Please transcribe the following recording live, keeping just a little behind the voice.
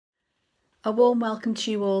A warm welcome to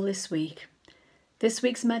you all this week. This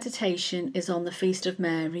week's meditation is on the Feast of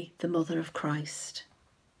Mary, the Mother of Christ.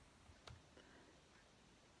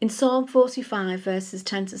 In Psalm 45 verses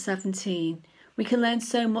 10 to 17, we can learn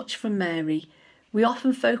so much from Mary. We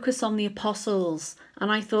often focus on the apostles,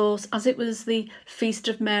 and I thought as it was the Feast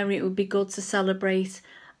of Mary, it would be good to celebrate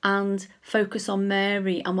and focus on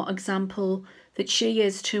Mary and what example that she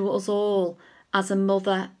is to us all as a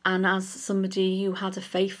mother and as somebody who had a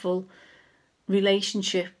faithful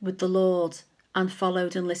relationship with the Lord and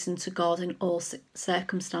followed and listened to God in all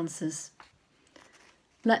circumstances.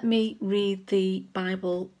 Let me read the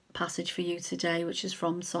Bible passage for you today, which is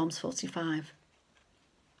from Psalms 45.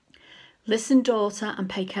 Listen, daughter, and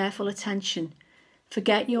pay careful attention.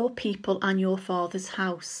 Forget your people and your father's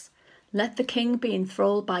house. Let the king be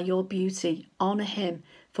enthralled by your beauty. Honour him,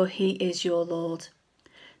 for he is your Lord.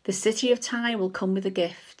 The city of Tyre will come with a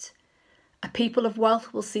gift. A people of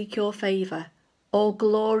wealth will seek your favour. All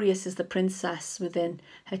glorious is the princess within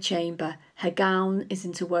her chamber. Her gown is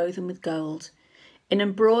interwoven with gold. In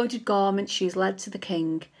embroidered garments she is led to the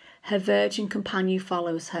king. Her virgin companion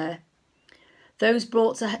follows her. Those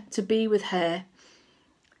brought to be with her,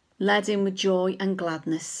 led in with joy and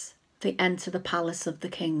gladness, they enter the palace of the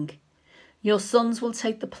king. Your sons will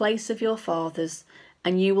take the place of your fathers,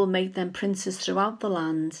 and you will make them princes throughout the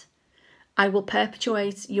land. I will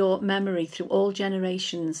perpetuate your memory through all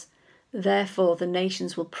generations. Therefore the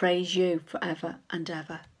nations will praise you forever and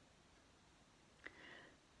ever.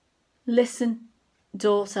 Listen,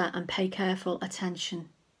 daughter, and pay careful attention.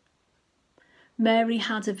 Mary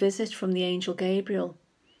had a visit from the angel Gabriel,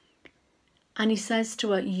 and he says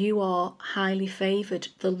to her, "You are highly favoured,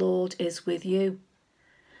 the Lord is with you."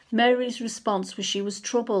 Mary's response was she was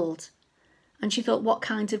troubled, and she thought, what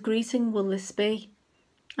kind of greeting will this be?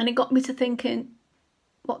 And it got me to thinking,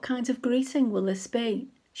 what kind of greeting will this be?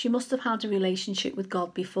 She must have had a relationship with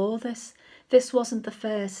God before this. This wasn't the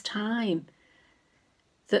first time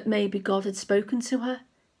that maybe God had spoken to her,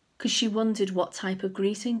 because she wondered what type of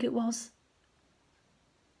greeting it was.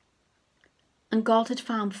 And God had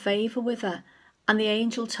found favour with her, and the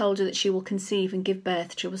angel told her that she will conceive and give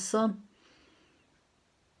birth to a son.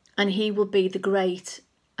 And he will be the great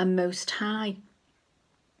and most high.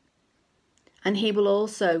 And he will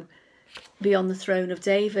also be on the throne of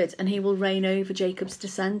David, and he will reign over Jacob's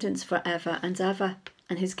descendants forever and ever,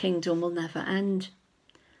 and his kingdom will never end.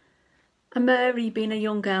 And Mary, being a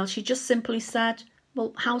young girl, she just simply said,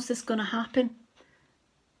 well, how's this going to happen?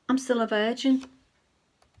 I'm still a virgin.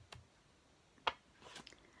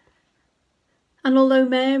 And although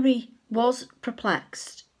Mary was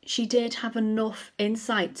perplexed, she did have enough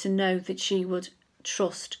insight to know that she would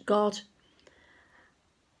trust God.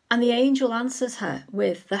 And the angel answers her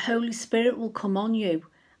with, the Holy Spirit will come on you,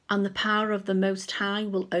 and the power of the Most High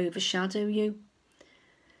will overshadow you.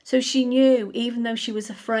 So she knew, even though she was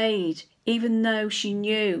afraid, even though she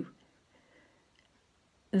knew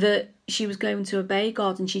that she was going to obey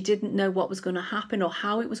God and she didn't know what was going to happen or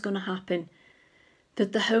how it was going to happen,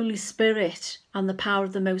 that the Holy Spirit and the power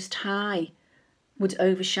of the Most High would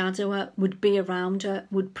overshadow her, would be around her,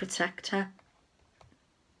 would protect her.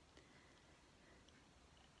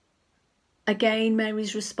 Again,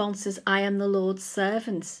 Mary's response is, I am the Lord's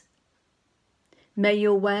servant. May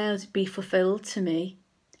your word be fulfilled to me.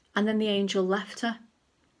 And then the angel left her.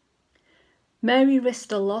 Mary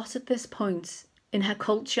risked a lot at this point. In her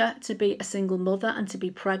culture, to be a single mother and to be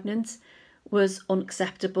pregnant was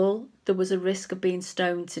unacceptable. There was a risk of being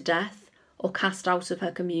stoned to death or cast out of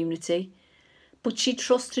her community. But she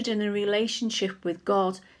trusted in a relationship with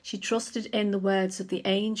God. She trusted in the words of the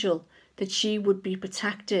angel that she would be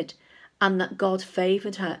protected, and that God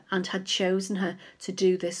favoured her and had chosen her to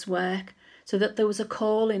do this work, so that there was a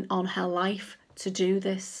calling on her life to do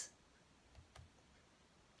this.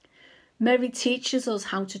 Mary teaches us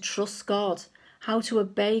how to trust God, how to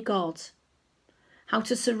obey God, how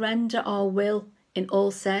to surrender our will in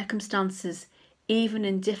all circumstances, even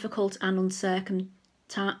in difficult and uncertain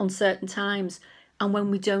times, and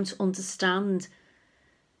when we don't understand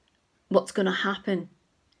what's going to happen.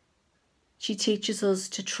 She teaches us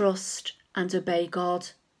to trust and obey God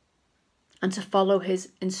and to follow his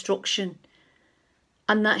instruction,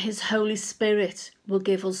 and that his Holy Spirit will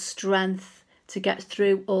give us strength to get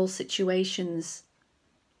through all situations.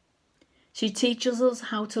 She teaches us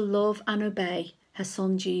how to love and obey her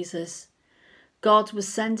son Jesus. God was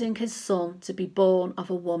sending his son to be born of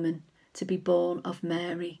a woman, to be born of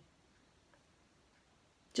Mary.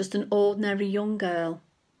 Just an ordinary young girl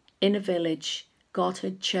in a village. God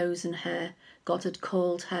had chosen her, God had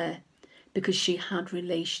called her, because she had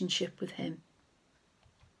relationship with him.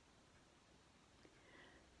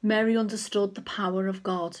 Mary understood the power of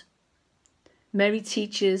God. Mary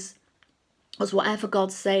teaches us whatever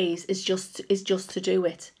God says is just to do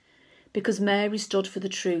it, because Mary stood for the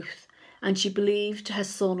truth and she believed her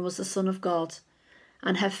son was the Son of God,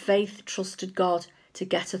 and her faith trusted God to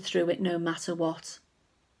get her through it no matter what.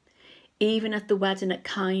 Even at the wedding at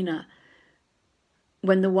Cana,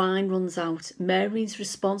 when the wine runs out, Mary's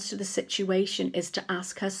response to the situation is to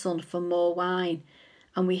ask her son for more wine,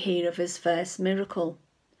 and we hear of his first miracle.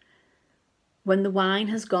 When the wine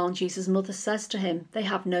has gone, Jesus' mother says to him, "They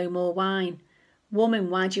have no more wine.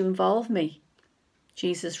 Woman, why do you involve me?"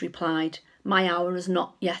 Jesus replied, "My hour has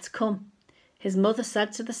not yet come." His mother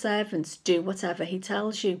said to the servants, "Do whatever he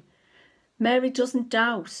tells you." Mary doesn't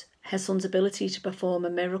doubt her son's ability to perform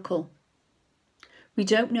a miracle. We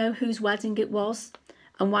don't know whose wedding it was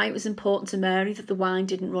and why it was important to Mary that the wine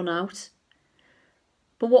didn't run out.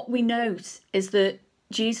 But what we note is that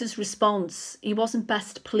Jesus' response, he wasn't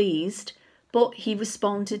best pleased, but he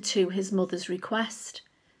responded to his mother's request.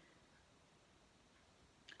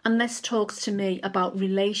 And this talks to me about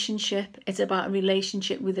relationship. It's about a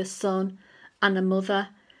relationship with a son and a mother.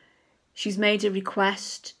 She's made a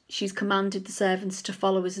request. She's commanded the servants to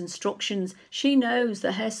follow his instructions. She knows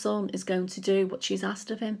that her son is going to do what she's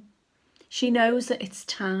asked of him. She knows that it's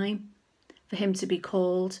time for him to be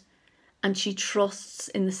called, and she trusts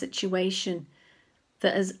in the situation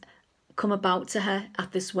that has come about to her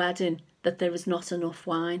at this wedding, that there is not enough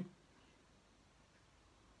wine.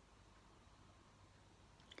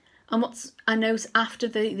 And what I note after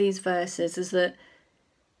these verses is that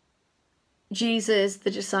Jesus,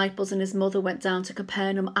 the disciples and his mother went down to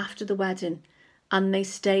Capernaum after the wedding, and they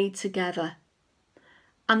stayed together.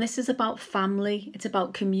 And this is about family, it's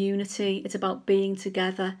about community, it's about being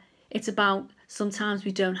together. It's about sometimes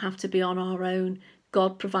we don't have to be on our own.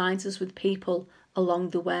 God provides us with people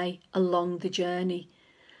along the way, along the journey.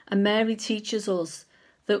 And Mary teaches us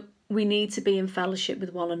that we need to be in fellowship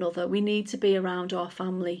with one another. We need to be around our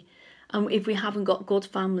family. And if we haven't got good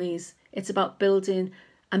families, it's about building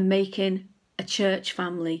and making a church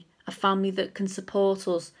family, a family that can support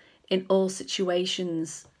us in all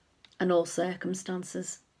situations and all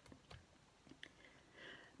circumstances.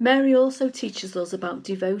 Mary also teaches us about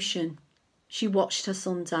devotion. She watched her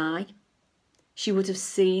son die. She would have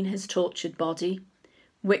seen his tortured body,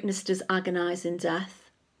 witnessed his agonising death.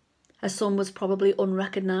 Her son was probably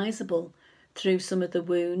unrecognisable through some of the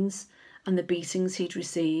wounds and the beatings he'd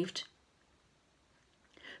received.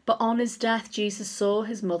 But on his death, Jesus saw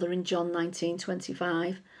his mother in John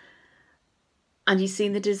 19:25, and he's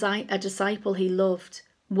seen a disciple he loved.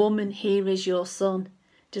 "Woman, here is your son.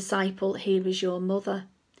 Disciple, here is your mother."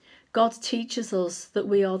 God teaches us that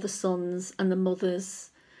we are the sons and the mothers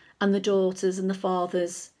and the daughters and the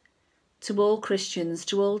fathers to all Christians,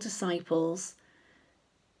 to all disciples,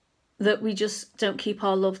 that we just don't keep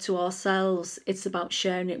our love to ourselves. It's about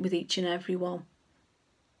sharing it with each and every one.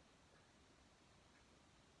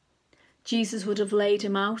 Jesus would have laid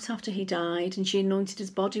him out after he died, and she anointed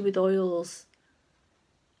his body with oils.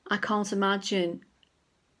 I can't imagine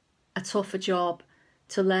a tougher job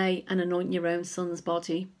to lay and anoint your own son's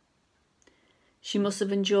body. She must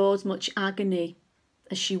have endured much agony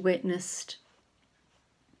as she witnessed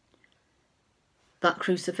that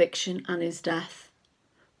crucifixion and his death.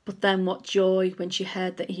 But then what joy when she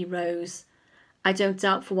heard that he rose. I don't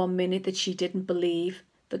doubt for 1 minute that she didn't believe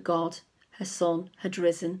that God, her son, had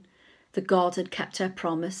risen, that God had kept her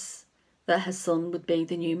promise that her son would be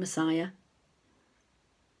the new Messiah.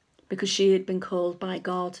 Because she had been called by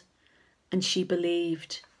God and she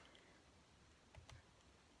believed.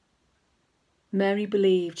 Mary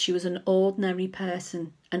believed. She was an ordinary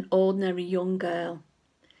person, an ordinary young girl.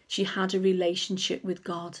 She had a relationship with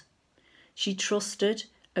God. She trusted,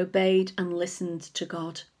 obeyed and listened to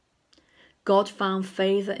God. God found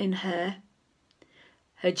favour in her.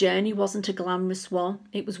 Her journey wasn't a glamorous one,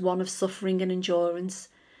 it was one of suffering and endurance,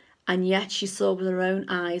 and yet she saw with her own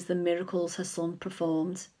eyes the miracles her son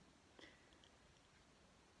performed.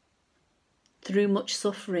 Through much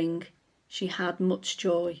suffering, she had much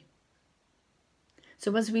joy.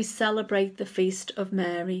 So as we celebrate the feast of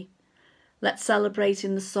Mary, let's celebrate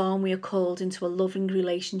in the psalm we are called into a loving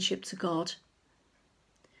relationship to God.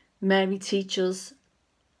 Mary teaches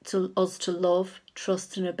us to love,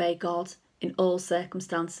 trust and obey God in all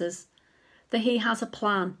circumstances, that he has a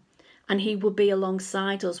plan and he will be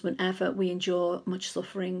alongside us whenever we endure much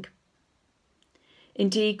suffering.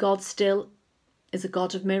 Indeed, God still is a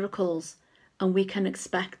God of miracles, and we can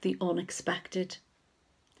expect the unexpected.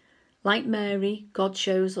 Like Mary, God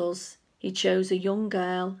chose us. He chose a young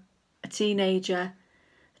girl, a teenager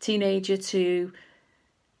to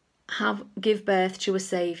give birth to a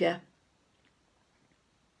saviour.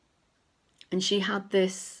 And she had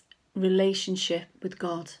this relationship with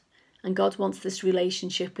God. And God wants this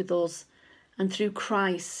relationship with us. And through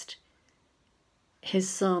Christ, his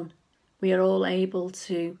Son, we are all able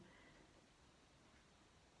to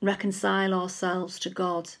reconcile ourselves to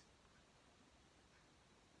God.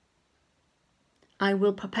 I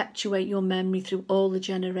will perpetuate your memory through all the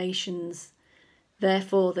generations.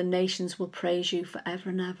 Therefore, the nations will praise you forever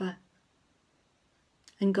and ever.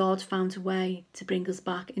 And God found a way to bring us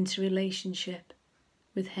back into relationship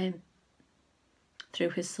with him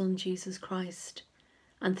through his Son, Jesus Christ.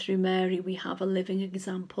 And through Mary, we have a living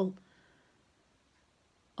example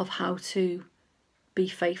of how to be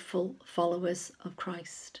faithful followers of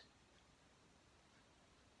Christ.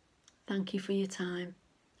 Thank you for your time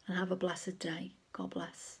and have a blessed day. God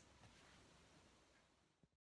bless.